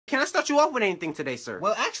Can I start you off with anything today, sir?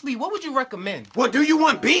 Well, actually, what would you recommend? Well, do you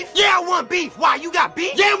want beef? Yeah, I want beef. Why, you got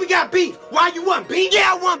beef? Yeah, we got beef. Why, you want beef?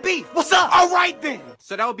 Yeah, I want beef. What's up? All right, then.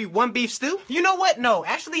 So that would be one beef stew? You know what? No,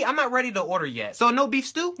 actually, I'm not ready to order yet. So no beef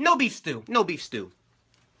stew? No beef stew. No beef stew.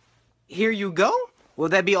 Here you go. Will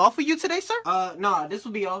that be all for you today, sir? Nah, this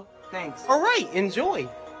will be all. Thanks. All right, enjoy.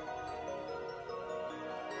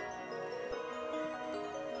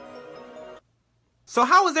 So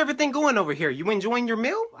how is everything going over here? You enjoying your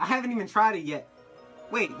meal? I haven't even tried it yet.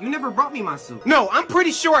 Wait, you never brought me my soup. No, I'm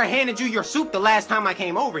pretty sure I handed you your soup the last time I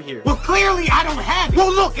came over here. Well, clearly I don't have it. Well,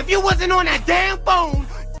 look, if you wasn't on that damn phone...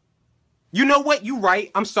 You know what? You right.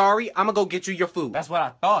 I'm sorry. I'm gonna go get you your food. That's what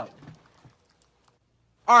I thought.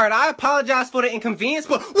 Alright, I apologize for the inconvenience,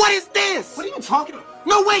 but what is this? What are you talking about?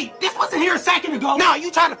 No, wait! This wasn't here a second ago! No, you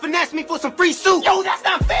tried to finesse me for some free soup! Yo, that's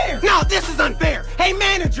not fair! No, this is unfair! Hey,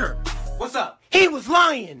 manager! What's up? He was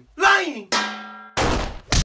lying! Lying!